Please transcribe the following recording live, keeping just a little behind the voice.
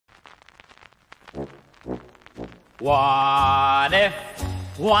What if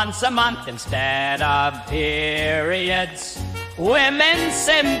once a month instead of periods, women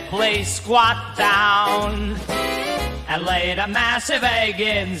simply squat down and laid a massive egg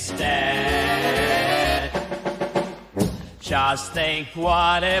instead? Just think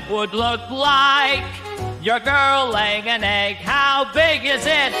what it would look like. Your girl laying an egg, how big is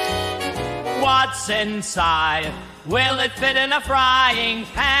it? What's inside? Will it fit in a frying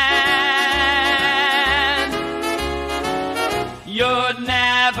pan? You'd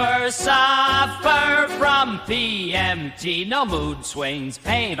never suffer from PMT, no mood swings,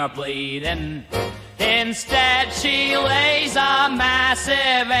 pain or bleeding. Instead, she lays a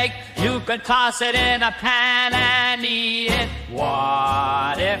massive egg. You could toss it in a pan and eat it.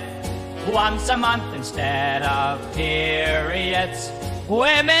 What if once a month instead of periods,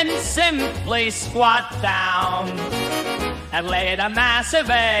 women simply squat down and laid a massive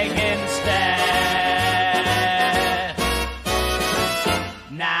egg instead?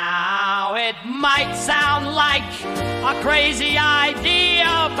 Now it might sound like a crazy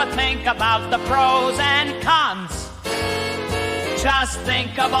idea, but think about the pros and cons. Just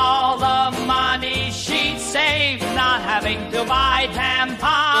think of all the money she'd save not having to buy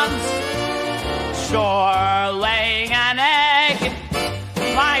tampons. Sure, laying an egg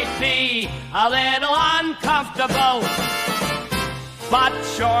might be a little uncomfortable, but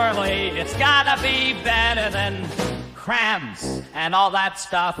surely it's gotta be better than cramps and all that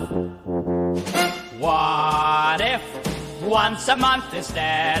stuff. What if once a month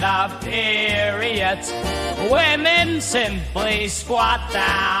instead of periods, women simply squat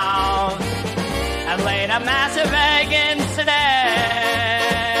down and laid a massive egg instead?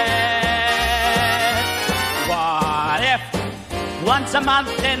 What if once a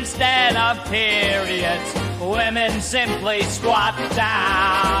month instead of periods, women simply squat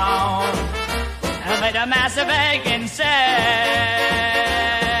down and laid a massive egg instead?